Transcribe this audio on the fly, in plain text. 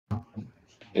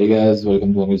Hey guys,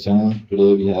 welcome to our channel.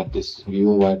 Today we have this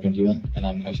VIVO Y21 and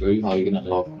I'm going to show you how you can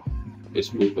unlock its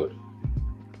bootloader.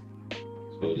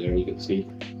 So there you can see.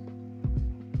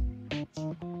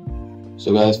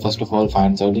 So guys, first of all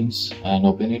find settings and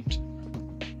open it.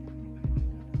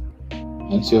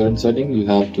 Once you're in setting, you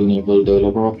have to enable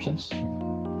developer options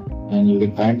and you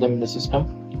can find them in the system,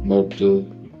 but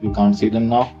you can't see them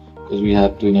now because we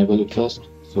have to enable it first.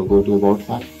 So go to about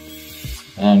file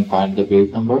and find the build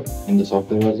number in the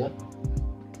software version.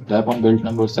 Tap on build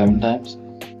number 7 times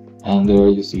and there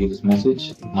you see this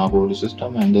message. Now go to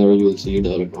system and there you will see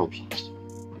developer options.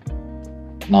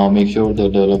 Now make sure the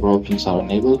developer options are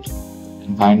enabled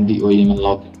and find the OEM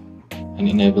unlock and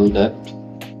enable that.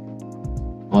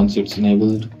 Once it's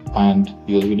enabled, find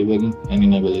USB debugging and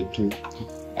enable it too.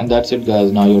 And that's it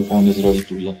guys, now your phone is ready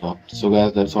to be unlocked. So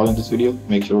guys, that's all in this video.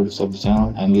 Make sure to sub the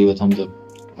channel and leave a thumbs up.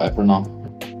 Bye for now.